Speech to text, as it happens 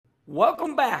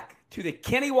Welcome back to the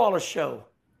Kenny Wallace Show.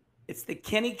 It's the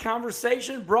Kenny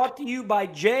Conversation brought to you by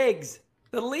Jegs,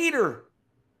 the leader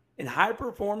in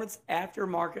high-performance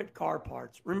aftermarket car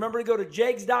parts. Remember to go to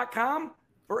jegs.com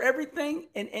for everything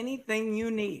and anything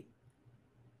you need.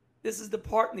 This is the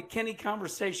part in the Kenny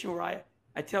Conversation where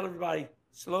I tell everybody,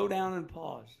 slow down and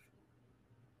pause.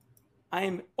 I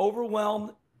am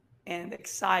overwhelmed and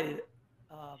excited.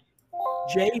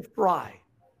 Jay Frye.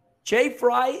 Jay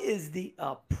Frye is the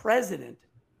president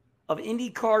of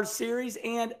IndyCar Series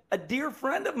and a dear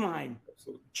friend of mine.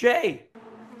 Absolutely. Jay,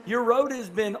 your road has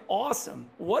been awesome.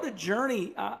 What a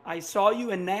journey. I saw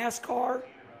you in NASCAR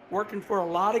working for a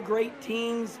lot of great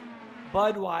teams,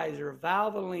 Budweiser,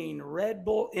 Valvoline, Red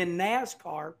Bull in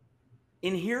NASCAR.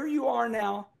 And here you are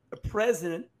now, the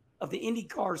president of the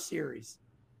IndyCar Series.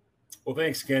 Well,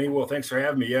 thanks, Kenny. Well, thanks for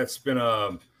having me. Yeah, it's been,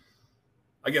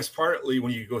 I guess, partly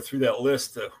when you go through that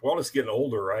list, we're all just getting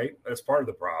older, right? That's part of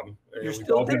the problem. You're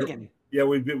still digging. Yeah,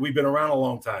 we've been around a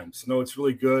long time. So, no, it's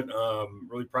really good.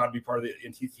 Really proud to be part of the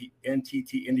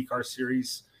NTT IndyCar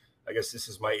Series. I guess this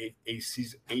is my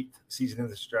eighth season in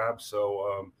this job.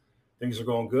 So things are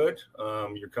going good.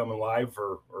 You're coming live,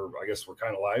 or I guess we're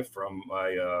kind of live from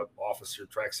my office here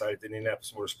trackside at the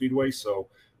Indianapolis Motor Speedway. So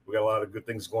we got a lot of good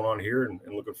things going on here and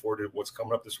looking forward to what's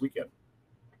coming up this weekend.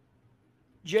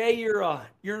 Jay,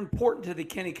 you're important to the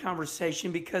Kenny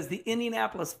Conversation because the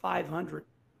Indianapolis 500,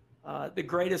 the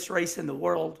greatest race in the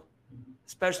world,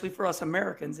 especially for us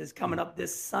Americans, is coming up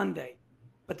this Sunday.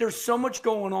 But there's so much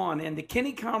going on, and the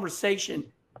Kenny Conversation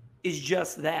is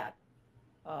just that.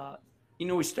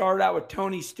 We started out with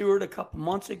Tony Stewart a couple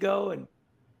months ago, and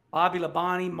Bobby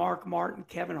Labonte, Mark Martin,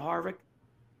 Kevin Harvick.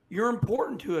 You're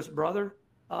important to us, brother.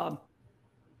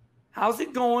 How's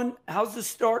it going? How's the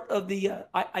start of the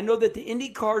I know that the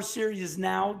IndyCar Series is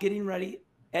now getting ready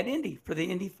at Indy for the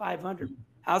Indy 500.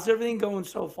 How's everything going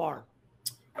so far?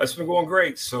 It's been going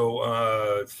great.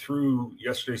 So through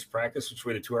yesterday's practice, which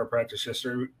we had a 2-hour practice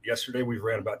yesterday, we've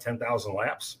ran about 10,000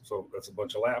 laps. So that's a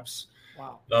bunch of laps.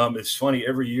 Wow. It's funny,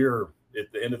 every year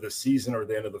at the end of the season or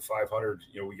the end of the 500,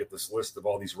 we get this list of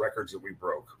all these records that we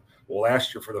broke. Well,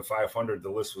 last year for the 500,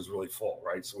 the list was really full,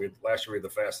 right? So last year we had the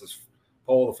fastest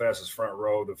pole, the fastest front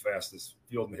row, the fastest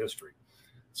field in history.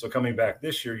 So coming back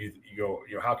this year, you go,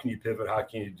 how can you pivot? How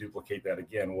can you duplicate that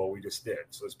again? Well, we just did.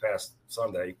 So this past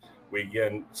Sunday, we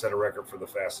again set a record for the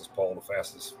fastest pole, the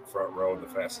fastest front row, and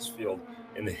the fastest field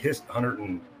in the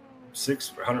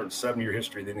 106 or 107-year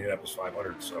history of the Indianapolis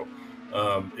 500. So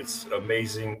it's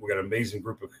amazing. We got an amazing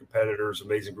group of competitors,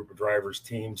 amazing group of drivers,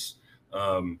 teams.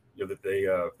 That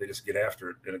they just get after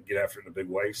it in a big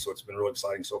way. So it's been really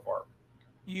exciting so far.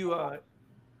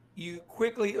 You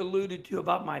quickly alluded to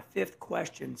about my fifth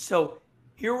question. So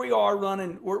here we are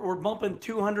running, we're bumping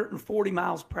 240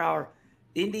 miles per hour.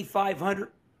 The Indy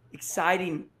 500,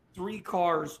 exciting, 3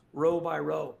 cars row by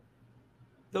row.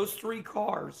 Those 3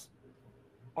 cars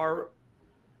are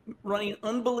running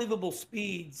unbelievable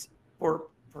speeds for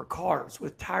cars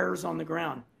with tires on the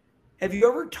ground. Have you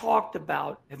ever thought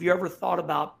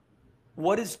about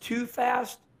what is too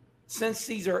fast since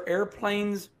these are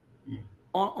airplanes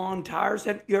on tires?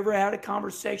 Have you ever had a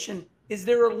conversation? Is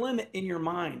there a limit in your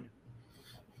mind?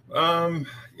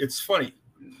 It's funny,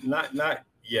 not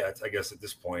yet, I guess, at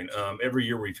this point. Every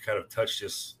year we've kind of touched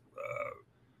this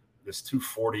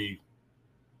 240,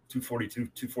 242,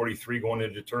 243 going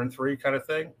into turn 3 kind of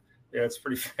thing. Yeah, it's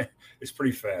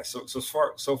pretty fast.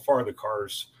 So far the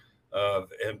cars have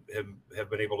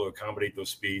been able to accommodate those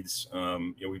speeds.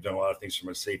 We've done a lot of things from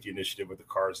a safety initiative with the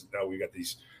cars. Now we got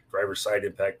these driver's side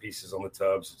impact pieces on the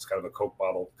tubs. It's kind of a Coke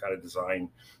bottle kind of design,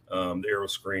 the aero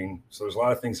screen. So there's a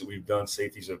lot of things that we've done.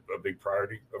 Safety is a big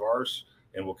priority of ours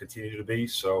and will continue to be.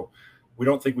 So we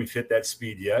don't think we've hit that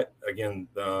speed yet. Again,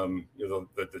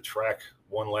 the track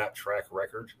 1-lap track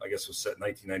record, I guess, was set in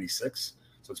 1996.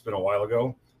 So it's been a while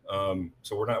ago.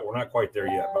 So we're not quite there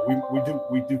yet, but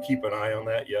we do keep an eye on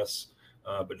that. Yes.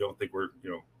 But don't think we're,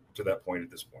 to that point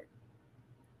at this point.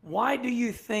 Why do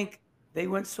you think they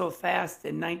went so fast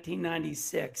in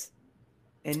 1996?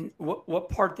 And what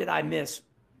part did I miss?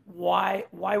 Why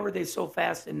were they so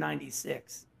fast in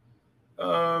 96?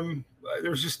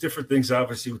 There's just different things,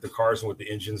 obviously, with the cars and with the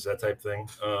engines, that type of thing.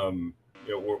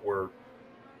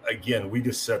 We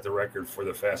just set the record for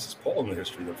the fastest pole in the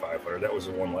history of the 500. That was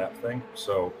a 1-lap thing.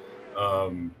 So,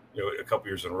 a couple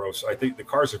years in a row. So I think the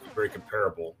cars are very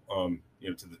comparable, to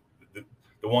the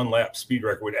 1-lap speed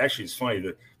record. Actually, it's funny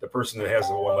that the person that has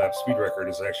the 1-lap speed record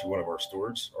is actually one of our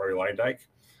stewards, Ari Leindyke.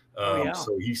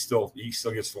 So he still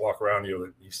gets to walk around.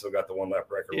 He's still got the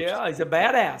 1-lap record. Yeah, he's a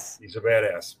badass. He's a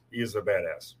badass. He is a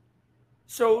badass.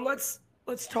 So let's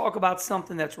let's talk about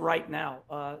something that's right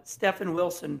now. Stephen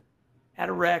Wilson had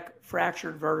a wreck,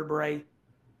 fractured vertebrae.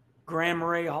 Graham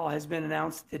Rahal has been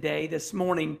announced today, this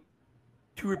morning,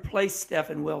 to replace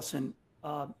Stephen Wilson.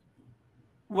 Uh,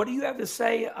 what do you have to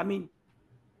say? I mean,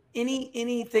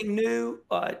 anything new?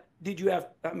 Did you have?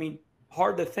 I mean,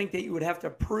 hard to think that you would have to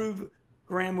prove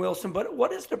Graham Wilson, but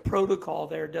what is the protocol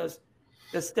there? Does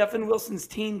Stephen Wilson's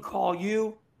team call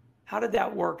you? How did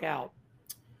that work out?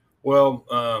 Well,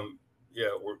 yeah,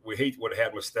 we hate what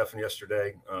happened with Stefan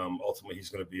yesterday. Ultimately, he's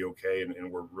going to be okay,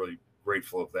 and we're really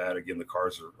grateful of that. Again, the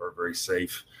cars are very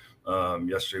safe.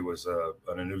 Yesterday was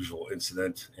an unusual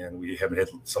incident, and we haven't had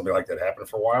something like that happen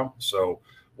for a while. So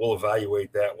we'll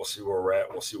evaluate that. We'll see where we're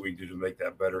at. We'll see what we can do to make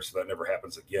that better so that never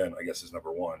happens again, I guess is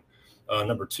number one.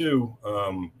 Number two,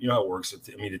 you know how it works.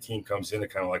 I mean, the team comes in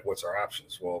and kind of like, what's our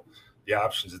options? Well, the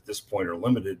options at this point are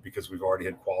limited because we've already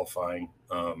had qualifying.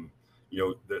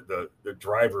 You know, the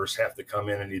drivers have to come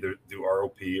in and either do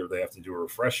ROP or they have to do a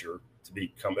refresher to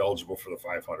become eligible for the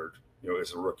 500, you know,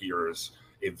 as a rookie or as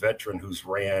a veteran who's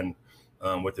ran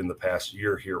within the past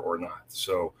year here or not.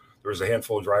 So there was a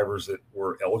handful of drivers that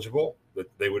were eligible that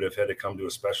they would have had to come to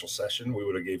a special session. We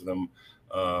would have gave them,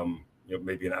 you know,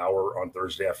 maybe an hour on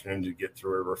Thursday afternoon to get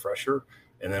through a refresher.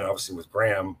 And then obviously with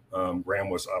Graham, Graham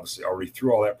was obviously already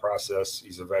through all that process.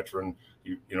 He's a veteran.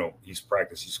 You know, he's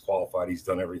practiced, he's qualified, he's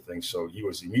done everything. So he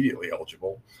was immediately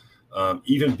eligible.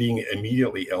 Even being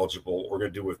immediately eligible, we're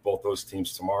going to do with both those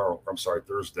teams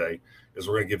Thursday, is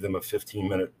we're going to give them a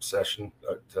 15-minute session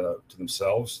to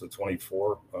themselves, the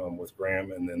 24 with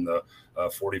Graham, and then the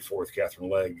 44 with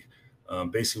Catherine Legg.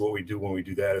 Basically, what we do when we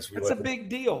do that is That's a big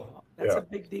deal. That's a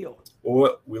big deal.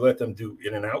 Well, we let them do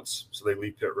in and outs. So they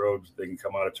leave pit road. They can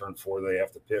come out of turn 4. They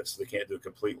have to pit, so they can't do a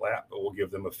complete lap. But we'll give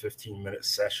them a 15-minute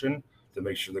session to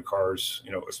make sure the cars,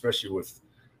 you know, especially with,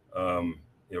 you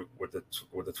know, with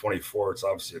the 24, it's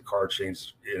obviously a car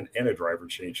change and a driver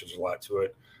change. There's a lot to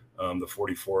it. The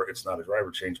 44, it's not a driver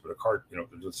change, but a car, you know,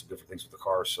 they're doing some different things with the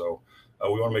car. So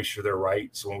we want to make sure they're right.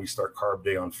 So when we start carb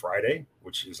day on Friday,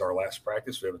 which is our last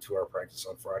practice, we have a 2-hour practice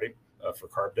on Friday for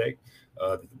carb day.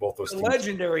 Both those teams,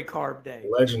 legendary carb day.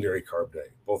 Legendary carb day.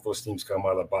 Both those teams come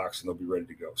out of the box and they'll be ready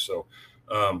to go. So,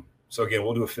 so again,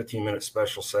 we'll do a 15-minute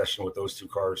special session with those two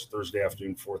cars Thursday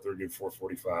afternoon, 4:30 to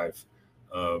 4:45.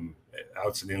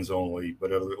 Outs and ins only,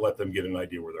 but it'll let them get an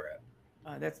idea where they're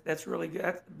at. That's really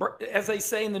good. As they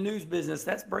say in the news business,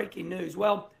 that's breaking news.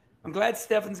 Well, I'm glad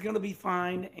Stefan's going to be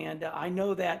fine, and I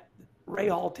know that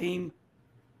Rahal team,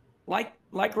 like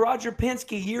Roger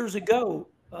Penske years ago,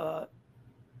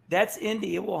 that's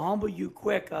Indy. It will humble you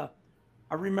quick. I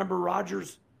remember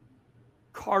Roger's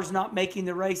cars not making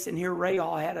the race, and here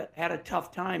Rahal had a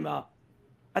tough time.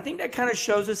 I think that kind of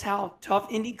shows us how tough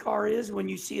IndyCar is when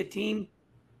you see a team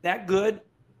that good.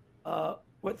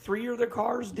 3 of their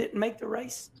cars didn't make the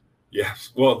race?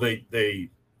 Yes. Well, they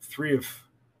three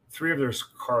of their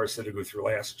cars had to go through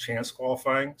last chance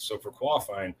qualifying. So for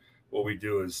qualifying, what we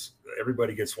do is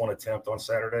everybody gets one attempt on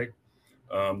Saturday.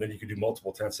 Then you can do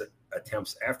multiple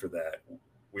attempts after that.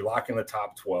 We lock in the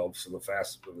top 12. So the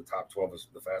top 12 is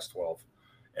the fast 12.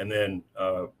 And then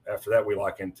after that, we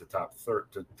lock into top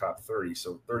 30.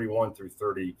 So 31 through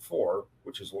 34,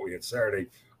 which is what we had Saturday,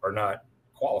 are not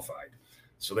qualified.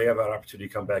 So they have an opportunity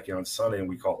to come back in on Sunday, and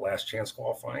we call it last chance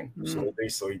qualifying. Mm-hmm. So they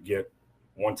basically get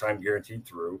one time guaranteed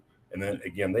through, and then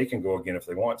again they can go again if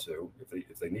they want to,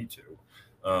 if they need to.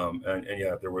 And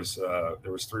yeah, there was 3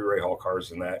 Rahal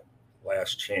cars in that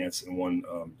last chance and one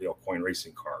Dale Coyne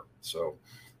Racing car. So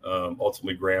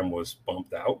ultimately Graham was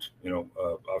bumped out. You know,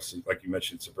 obviously, like you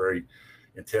mentioned, it's a very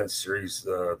intense series.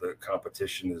 The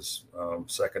competition is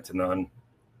second to none.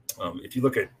 If you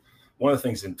look at one of the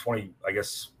things in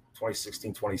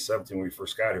 2016, 2017, when we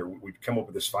first got here, we'd come up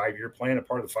with this 5-year plan. And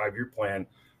part of the 5-year plan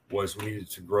was we needed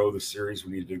to grow the series.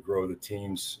 We needed to grow the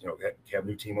teams, you know, have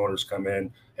new team owners come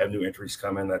in, have new entries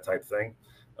come in, that type of thing.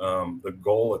 The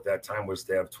goal at that time was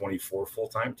to have 24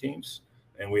 full-time teams,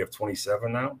 and we have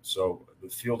 27 now. So the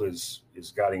field is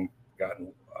gotten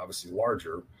obviously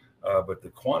larger, but the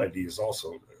quantity is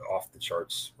also off the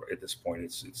charts at this point.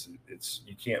 It's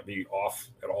you can't be off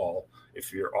at all.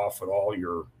 If you're off at all,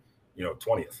 you're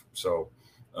 20th. So,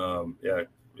 yeah,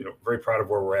 very proud of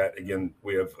where we're at. Again,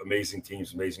 we have amazing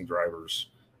teams, amazing drivers.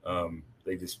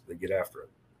 They get after it.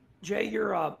 Jay,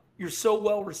 you're so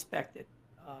well respected.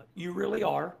 You really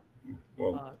are.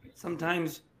 Well,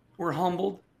 sometimes we're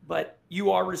humbled, but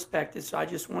you are respected. So I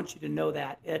just want you to know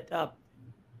that.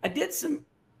 I did some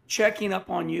checking up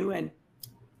on you, and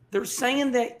they're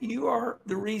saying that you are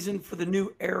the reason for the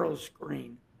new aero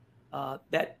screen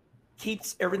that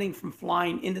keeps everything from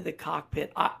flying into the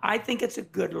cockpit. I think it's a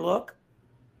good look.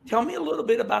 Tell me a little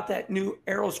bit about that new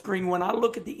aero screen. When I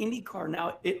look at the IndyCar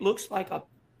now, it looks like a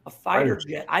fighter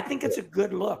jet. I think it's a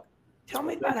good look. Tell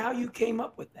me about how you came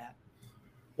up with that.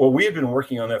 Well, we had been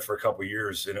working on that for a couple of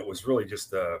years, and it was really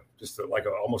just like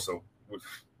almost a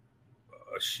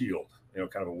shield,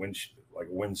 kind of like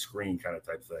a windscreen kind of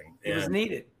type thing. It was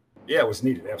needed. Yeah, it was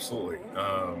needed, absolutely.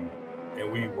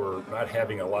 And we were not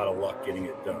having a lot of luck getting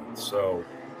it done. So,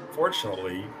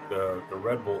 fortunately, the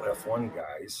Red Bull F1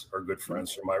 guys are good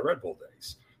friends from my Red Bull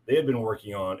days. They had been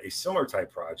working on a similar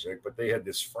type project, but they had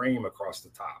this frame across the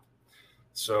top.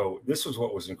 So this was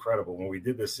what was incredible when we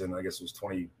did this in, I guess it was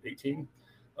 2018.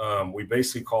 We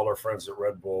basically called our friends at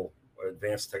Red Bull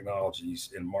Advanced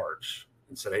Technologies in March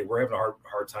and said, "Hey, we're having a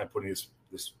hard time putting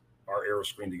our aero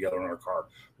screen together in our car.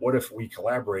 What if we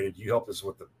collaborated? You helped us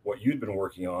with what you'd been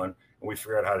working on, and we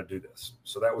figured out how to do this."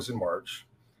 So that was in March.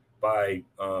 By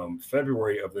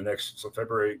February of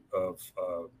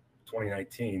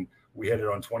 2019, we had it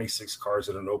on 26 cars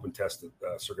at an open test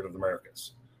at Circuit of the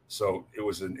Americas. So it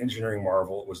was an engineering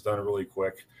marvel. It was done really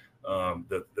quick.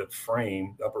 The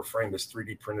upper frame is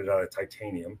 3D printed out of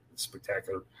titanium. It's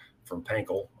spectacular from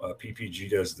Pankel. PPG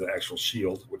does the actual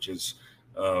shield, which is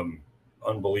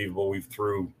unbelievable. We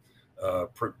threw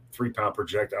 3-pound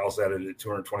projectiles at it at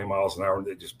 220 miles an hour, and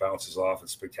it just bounces off.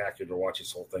 It's spectacular to watch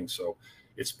this whole thing. So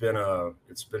it's been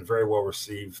very well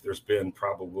received. There's been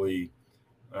probably,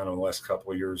 I don't know, the last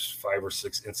couple of years, 5 or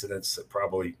 6 incidents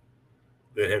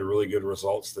that had really good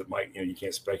results that might, you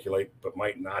can't speculate, but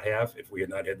might not have if we had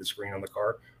not had the screen on the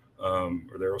car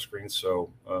or the aero screen.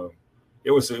 So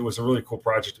it was a really cool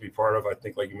project to be part of. I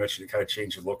think, like you mentioned, it kind of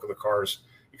changed the look of the cars.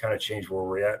 It kind of changed where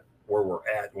we're at.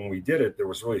 When we did it, there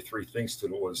was really 3 things to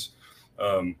it. It was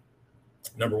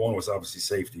number 1 was obviously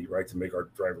safety, right, to make our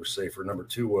drivers safer. Number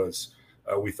 2 was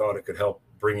we thought it could help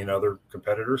bring in other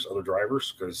competitors, other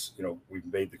drivers, because we've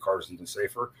made the cars even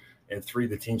safer. And 3,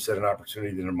 the team set an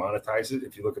opportunity to monetize it.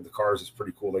 If you look at the cars, it's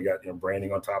pretty cool. They got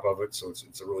branding on top of it, so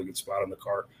it's a really good spot on the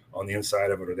car, on the inside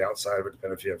of it or the outside of it,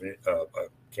 depending if you have a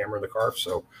camera in the car.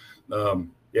 So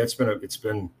yeah,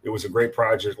 it was a great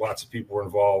project. Lots of people were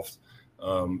involved.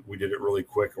 We did it really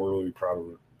quick, and we're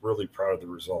really proud of the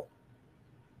result.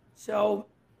 So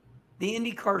the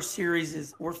IndyCar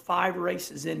series we're 5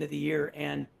 races into the year,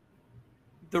 and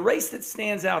the race that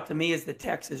stands out to me is the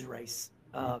Texas race.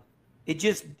 It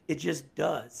just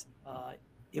does.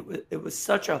 It was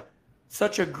such a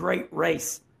great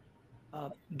race.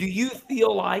 Do you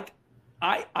feel like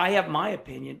I have my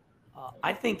opinion?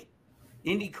 I think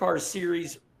IndyCar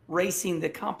series racing, the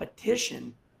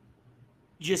competition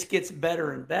just gets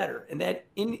better and better. And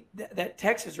that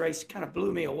Texas race kind of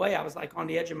blew me away. I was like on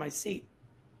the edge of my seat.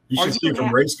 You should see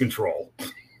from race control.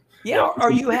 Yeah.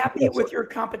 Are you happy with your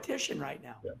competition right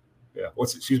now? Yeah.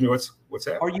 What's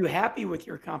that? Are you happy with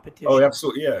your competition? Oh,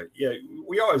 absolutely. Yeah.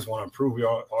 We always want to improve. We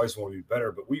always want to be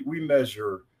better, but we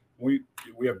measure. We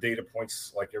have data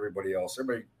points like everybody else.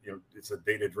 Everybody, it's a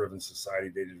data-driven society,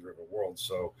 data-driven world.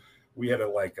 So we had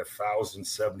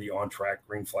 1,070 on-track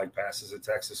green flag passes at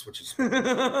Texas, which is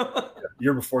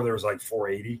year before there was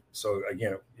 480. So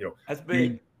again, that's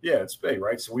big. It's big,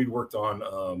 right? So we'd worked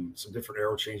on some different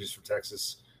aero changes for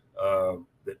Texas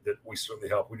that we certainly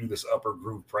help. We do this upper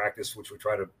groove practice, which we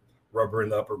try to rubber in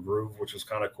the upper groove, which was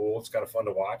kind of cool. It's kind of fun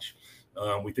to watch.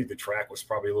 We think the track was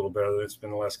probably a little better than it's been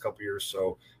the last couple of years.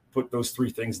 So put those 3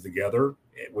 things together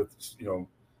with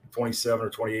 27 or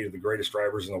 28 of the greatest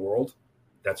drivers in the world.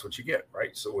 That's what you get,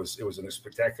 right? So it was a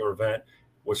spectacular event.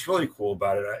 What's really cool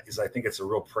about it is I think it's a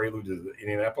real prelude to the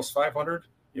Indianapolis 500.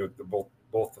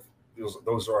 Both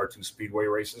those are our 2 speedway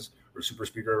races or super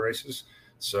speedway races.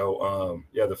 So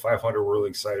the 500, we're really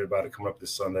excited about it coming up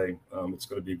this Sunday. It's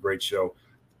going to be a great show.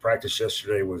 Practice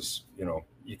yesterday was,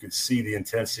 you could see the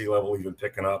intensity level even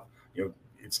picking up.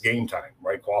 It's game time,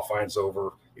 right? Qualifying's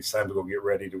over. It's time to go get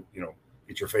ready to,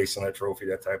 get your face on that trophy,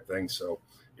 that type of thing. So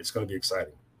it's going to be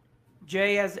exciting.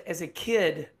 Jay, as a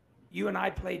kid, you and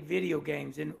I played video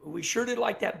games, and we sure did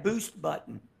like that boost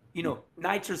button,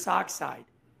 nitrous oxide.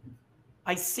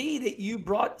 I see that you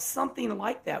brought something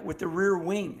like that with the rear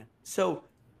wing. So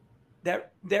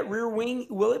that rear wing,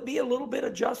 will it be a little bit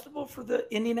adjustable for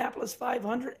the Indianapolis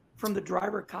 500 from the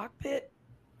driver cockpit?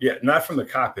 Yeah, not from the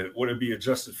cockpit. Would it be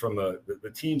adjusted from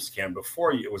the team's cam?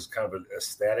 Before, it was kind of a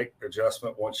static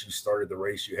adjustment. Once you started the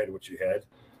race, you had what you had.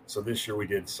 So this year we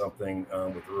did something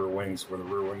with the rear wings where the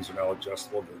rear wings are now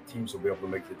adjustable. The teams will be able to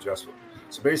make the adjustment.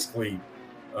 So basically,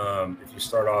 if you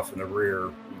start off in the rear,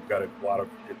 you've got it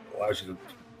allows you to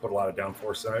put a lot of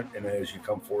downforce in it. And then as you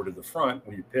come forward to the front,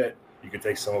 when you pit, you can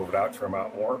take some of it out, trim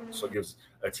out more. So it gives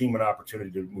a team an opportunity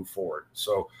to move forward.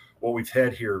 So what we've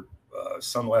had here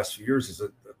some last few years is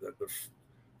that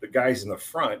guys in the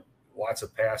front, lots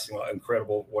of passing,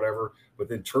 incredible, whatever. But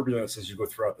then turbulence as you go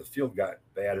throughout the field got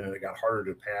bad, and it got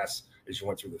harder to pass as you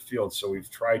went through the field. So we've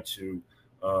tried to,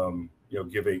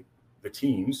 give the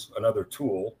teams another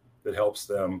tool that helps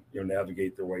them,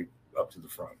 navigate their way up to the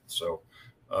front. So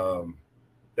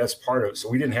that's part of it. So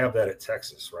we didn't have that at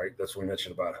Texas, right? That's what we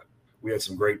mentioned about it. We had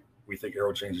some great, we think,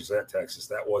 aero changes at Texas.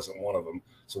 That wasn't one of them.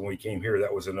 So when we came here,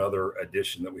 that was another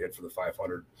addition that we had for the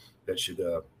 500 that should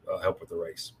help with the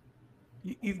race.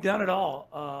 You've done it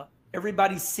all.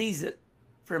 Everybody sees it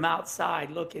from outside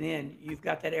looking in. You've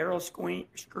got that aero screen,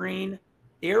 the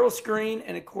aero screen,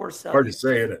 and of course, hard to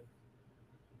say, isn't it?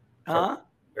 Huh?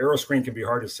 Aero screen can be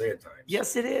hard to say at times.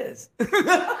 Yes, it is.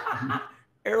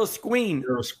 Aero screen.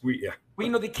 Aero screen, yeah.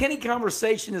 Well, the Kenny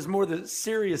conversation is more the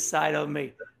serious side of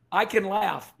me. I can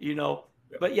laugh,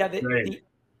 but yeah,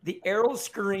 the aero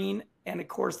screen and of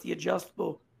course the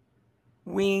adjustable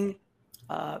wing.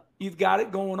 You've got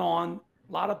it going on.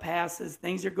 A lot of passes.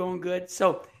 Things are going good.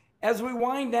 So as we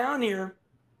wind down here,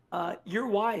 your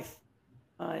wife,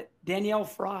 Danielle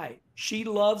Frye, she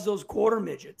loves those quarter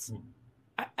midgets.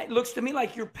 It looks to me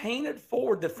like you're paying it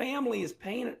forward. The family is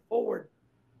paying it forward.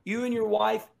 You and your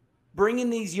wife bringing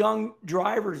these young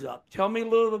drivers up. Tell me a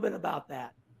little bit about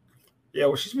that. Yeah,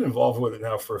 well, she's been involved with it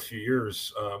now for a few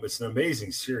years. It's an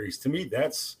amazing series. To me,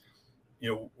 that's,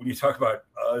 when you talk about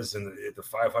us and the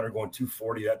 500 going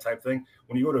 240, that type of thing,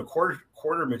 when you go to a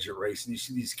quarter midget race and you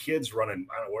see these kids running,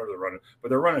 I don't know whatever they're running, but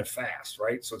they're running fast,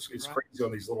 right? So it's Right. crazy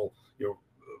on these little,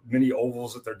 mini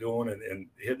ovals that they're doing and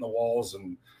hitting the walls.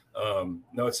 And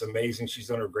no, it's amazing. She's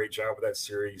done a great job with that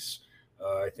series.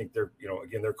 I think they're,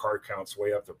 again, their car count's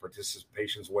way up, their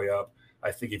participation's way up.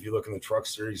 I think if you look in the truck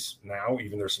series now,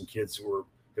 even there's some kids who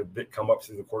have come up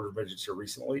through the quarter midgets here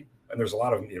recently, and there's a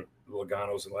lot of them,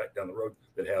 Logano's and down the road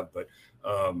that have. But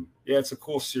yeah, it's a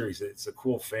cool series. It's a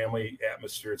cool family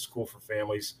atmosphere. It's cool for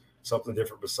families. Something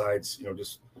different besides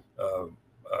just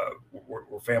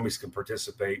where families can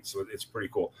participate. So it's pretty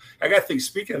cool. I got to think.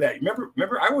 Speaking of that,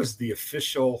 remember, I was the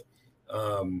official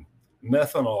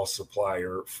methanol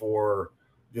supplier for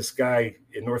this guy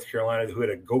in North Carolina who had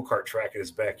a go-kart track in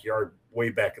his backyard way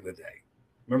back in the day.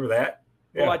 Remember that?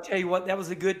 Yeah. Well, I tell you what, that was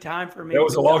a good time for me. That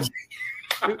was a long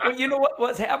You know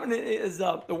what's happening is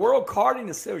the World Karting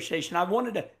Association. I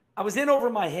was in over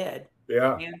my head.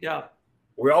 Yeah. And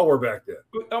we all were back then.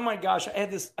 Oh my gosh, I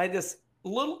had this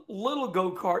little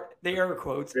go-kart, the air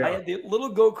quotes. Yeah. I had the little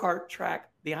go-kart track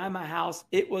behind my house.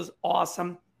 It was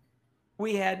awesome.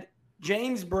 We had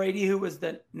James Brady, who was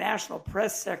the national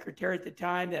press secretary at the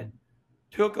time, that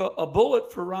took a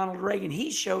bullet for Ronald Reagan.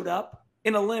 He showed up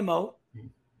in a limo.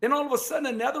 Then all of a sudden,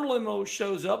 another limo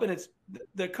shows up, and it's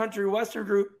the country western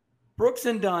group, Brooks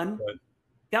and Dunn, Right.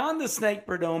 down the Snake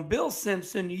Perdome, Bill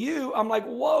Simpson, you. I'm like,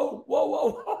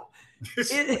 whoa.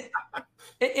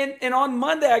 And on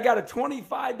Monday, I got a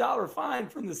 $25 fine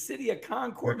from the city of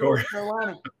Concord, North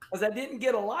Carolina, because I didn't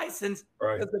get a license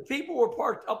because the people were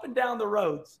parked up and down the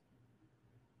roads.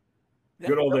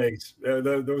 Good old days.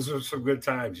 Those are some good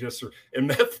times. Yes, sir.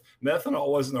 And methanol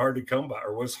wasn't hard to come by,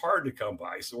 or was hard to come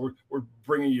by. So we're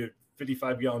bringing you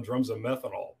 55-gallon drums of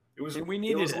methanol. It was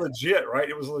legit, right?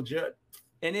 It was legit.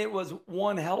 And it was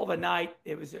one hell of a night.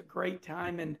 It was a great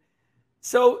time. And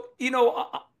so,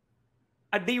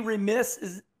 I'd be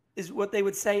remiss is what they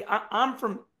would say. I'm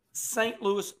from St.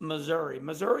 Louis, Missouri.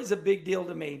 Missouri's a big deal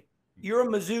to me. You're a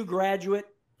Mizzou graduate.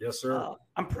 Yes, sir.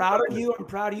 I'm proud of you.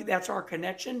 That's our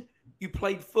connection. You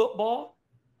played football.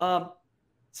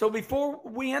 So before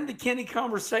we end the Kenny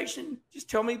conversation, just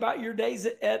tell me about your days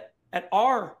at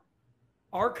our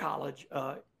college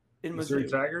in Missouri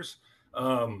Mizzou. Tigers.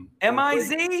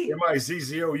 M-I-Z?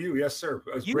 M-I-Z-Z-O-U. Yes, sir.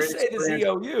 You say the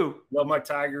Z-O-U. Love my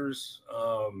Tigers.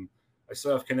 I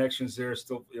still have connections there.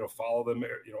 Still, follow them,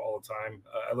 all the time.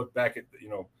 I look back at,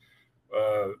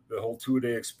 the whole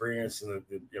 2-day experience, and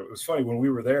it was funny when we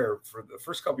were there. For the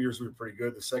first couple of years, we were pretty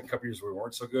good. The second couple of years, we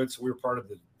weren't so good. So we were part of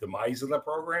the demise of that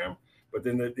program. But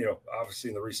then, obviously,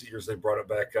 in the recent years, they brought it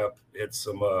back up. Had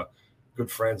some good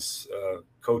friends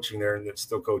coaching there, and it's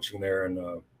still coaching there.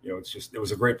 And it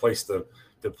was a great place to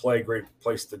play, great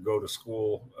place to go to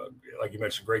school. Like you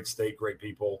mentioned, great state, great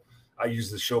people. I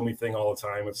use the show me thing all the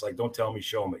time. It's like, don't tell me,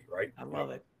 show me, right? I love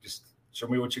it. Just show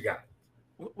me what you got.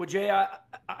 Well, Jay,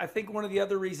 I think one of the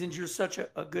other reasons you're such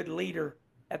a good leader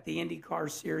at the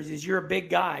IndyCar series is you're a big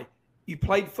guy. You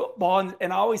played football,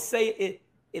 and I always say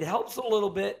it helps a little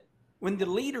bit when the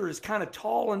leader is kind of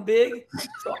tall and big.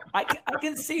 So I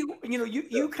can see,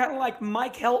 you kind of like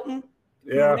Mike Helton.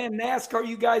 Yeah. Man, NASCAR,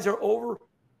 you guys are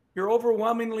you're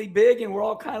overwhelmingly big, and we're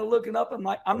all kind of looking up and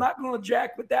like, I'm not going to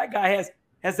jack what that guy has.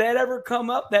 Has that ever come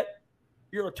up that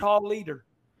you're a tall leader?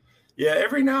 Yeah,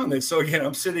 every now and then. So again,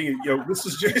 I'm sitting. This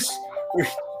is just.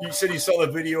 You said you saw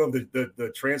the video of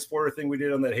the transporter thing we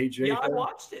did on that Hey Jay Yeah, I thing?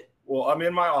 watched it. Well, I'm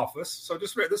in my office, so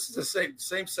this is the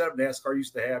same setup NASCAR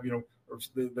used to have, or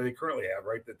they currently have,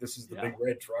 right? That this is the big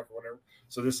red truck or whatever.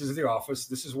 So this is the office.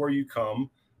 This is where you come.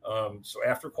 So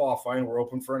after qualifying, we're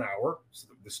open for an hour. So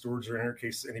the stewards are in here in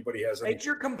case anybody has any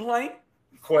your complaint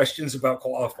questions about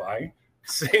qualifying.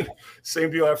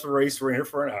 Same deal after the race. We're in here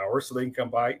for an hour, so they can come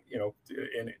by,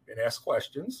 and ask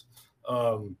questions.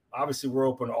 Obviously, we're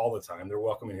open all the time. They're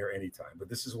welcome in here anytime. But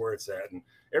this is where it's at. And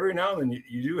every now and then,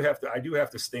 I do have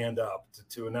to stand up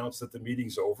to announce that the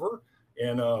meeting's over.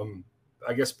 And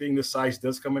I guess being this size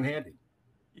does come in handy.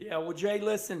 Yeah. Well, Jay,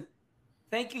 listen,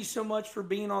 thank you so much for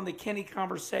being on the Kenny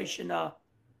Conversation.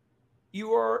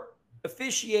 You are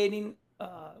officiating.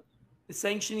 The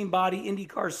sanctioning body,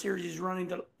 IndyCar Series, is running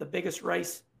the biggest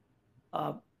race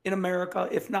in America,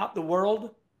 if not the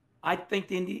world. I think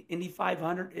the Indy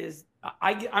 500 is.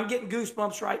 I'm getting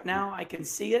goosebumps right now. I can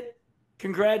see it.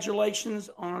 Congratulations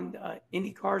on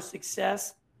IndyCar's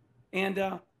success,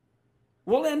 and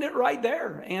we'll end it right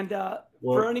there. And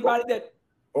for anybody that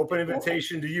open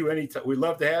invitation to you anytime. We'd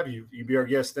love to have you. You can be our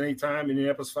guest anytime.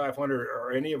 Indianapolis 500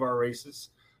 or any of our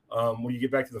races. When you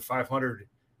get back to the 500.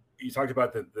 You talked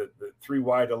about the 3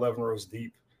 wide, 11 rows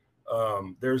deep.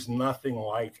 There's nothing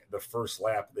like the first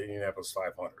lap of the Indianapolis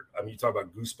 500. I mean, you talk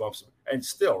about goosebumps, and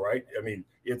still, right? I mean,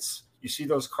 you see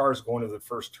those cars going to the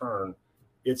first turn.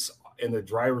 It's in the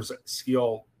driver's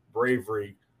skill,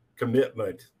 bravery,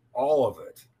 commitment, all of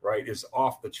it, right, is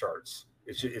off the charts.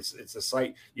 It's a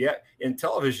sight. Yeah, and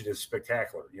television is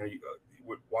spectacular.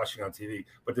 Watching on TV,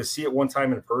 but to see it one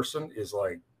time in person is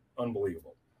like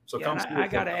unbelievable. So I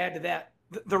got to add to that.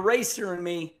 The racer in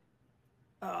me,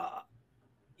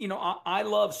 I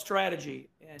love strategy.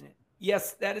 And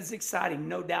yes, that is exciting,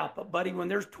 no doubt. But, buddy, when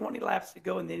there's 20 laps to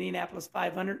go in the Indianapolis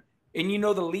 500 and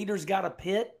the leader's got a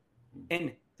pit,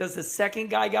 and does the second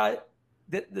guy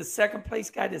the second place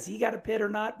guy, does he got a pit or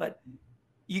not? But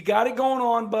you got it going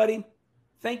on, buddy.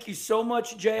 Thank you so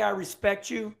much, Jay. I respect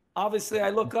you. Obviously,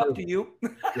 I look up to you,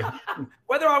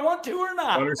 whether I want to or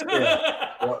not. Understand.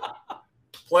 Well,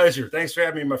 pleasure. Thanks for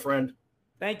having me, my friend.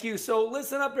 Thank you. So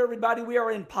listen up, everybody. We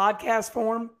are in podcast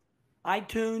form,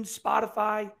 iTunes,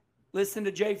 Spotify. Listen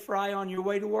to Jay Frye on your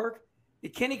way to work. The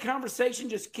Kenny Conversation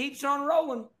just keeps on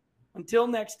rolling. Until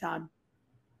next time.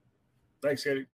 Thanks, Eddie.